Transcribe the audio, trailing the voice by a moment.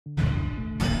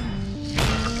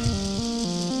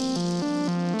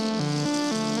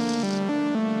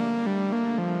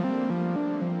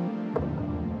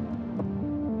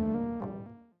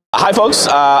Hi folks,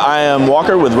 I am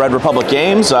Walker with Red Republic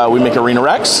Games. We make Arena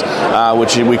Rex,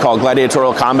 which we call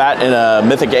gladiatorial combat in a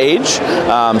mythic age.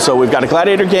 So we've got a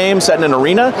gladiator game set in an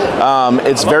arena.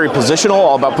 It's very positional,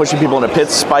 all about pushing people into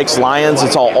pits, spikes, lions.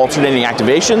 It's all alternating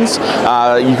activations.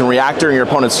 You can react during your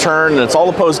opponent's turn, and it's all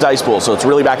opposed dice pool, so it's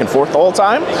really back and forth the whole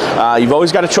time. You've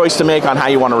always got a choice to make on how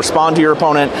you want to respond to your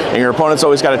opponent, and your opponent's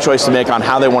always got a choice to make on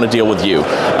how they want to deal with you.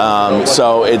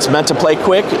 So it's meant to play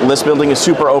quick. List building is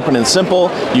super open and simple.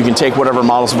 You can take whatever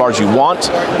models of ours you want,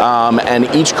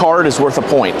 and each card is worth a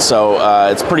point, so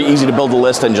it's pretty easy to build a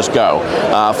list and just go.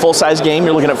 Full-size game,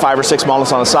 you're looking at 5 or 6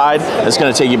 models on the side. It's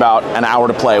going to take you about an hour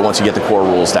to play once you get the core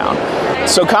rules down.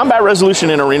 So combat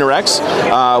resolution in Arena Rex,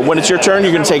 when it's your turn,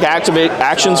 you're going to take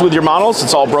actions with your models.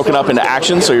 It's all broken up into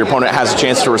actions, so your opponent has a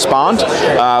chance to respond.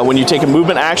 When you take a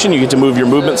movement action, you get to move your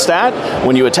movement stat.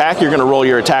 When you attack, you're going to roll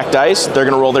your attack dice. They're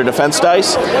going to roll their defense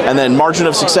dice. And then margin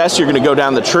of success, you're going to go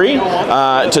down the tree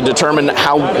to determine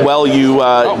how well you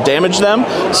damage them.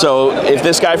 So if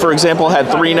this guy, for example, had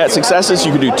 3 net successes,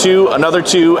 you could do 2, another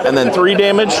 2, and then 3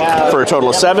 damage for a total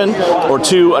of 7, or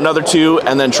 2, another 2,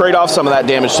 and then trade off some of that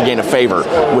damage to gain a favor,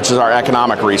 which is our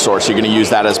economic resource. You're going to use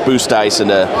that as boost dice and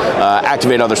to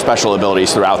activate other special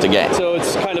abilities throughout the game. So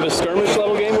it's kind of a skirmish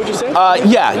level game, would you say?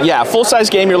 Yeah. Full-size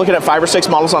game, you're looking at 5 or 6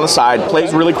 models on the side.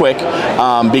 Plays really quick.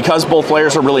 Because both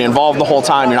players are really involved the whole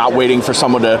time, you're not waiting for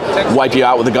someone to wipe you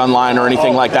out with a gun line or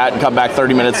anything like that and come back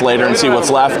 30 minutes later and see what's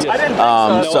left.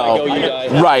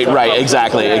 Right,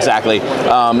 exactly.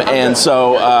 And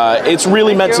so it's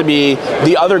really meant to be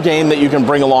the other game that you can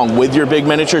bring along with your big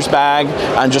miniatures bag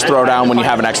and just throw down when you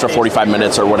have an extra 45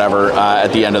 minutes or whatever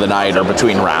at the end of the night or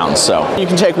between rounds. So you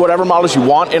can take whatever models you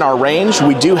want in our range.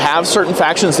 We do have certain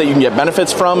factions that you can get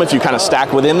benefits from if you kind of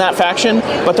stack within that faction,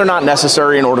 but they're not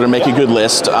necessary in order to make a good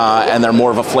list, and they're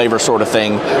more of a flavor sort of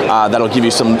thing that'll give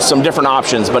you some different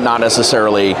options, but not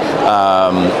necessarily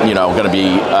going to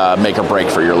be make or break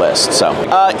for your list. So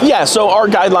so our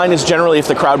guideline is generally, if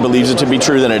the crowd believes it to be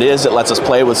true, then it is. It lets us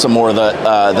play with some more of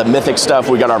the mythic stuff.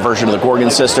 We got our version of the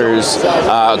Gorgon Sisters,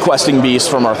 questing beasts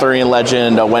from Arthurian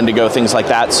legend, Wendigo, things like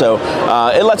that. So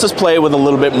it lets us play with a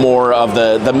little bit more of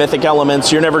the mythic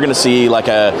elements. You're never going to see like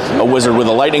a wizard with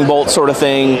a lightning bolt sort of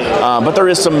thing, but there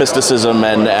is some mysticism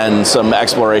and some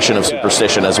exploration of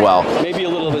superstition as well. Maybe a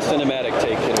little of a cinematic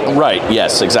take. Right,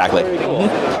 yes, exactly. Very cool. All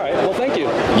right, well, thank you.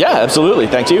 Yeah, absolutely.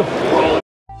 Thank you.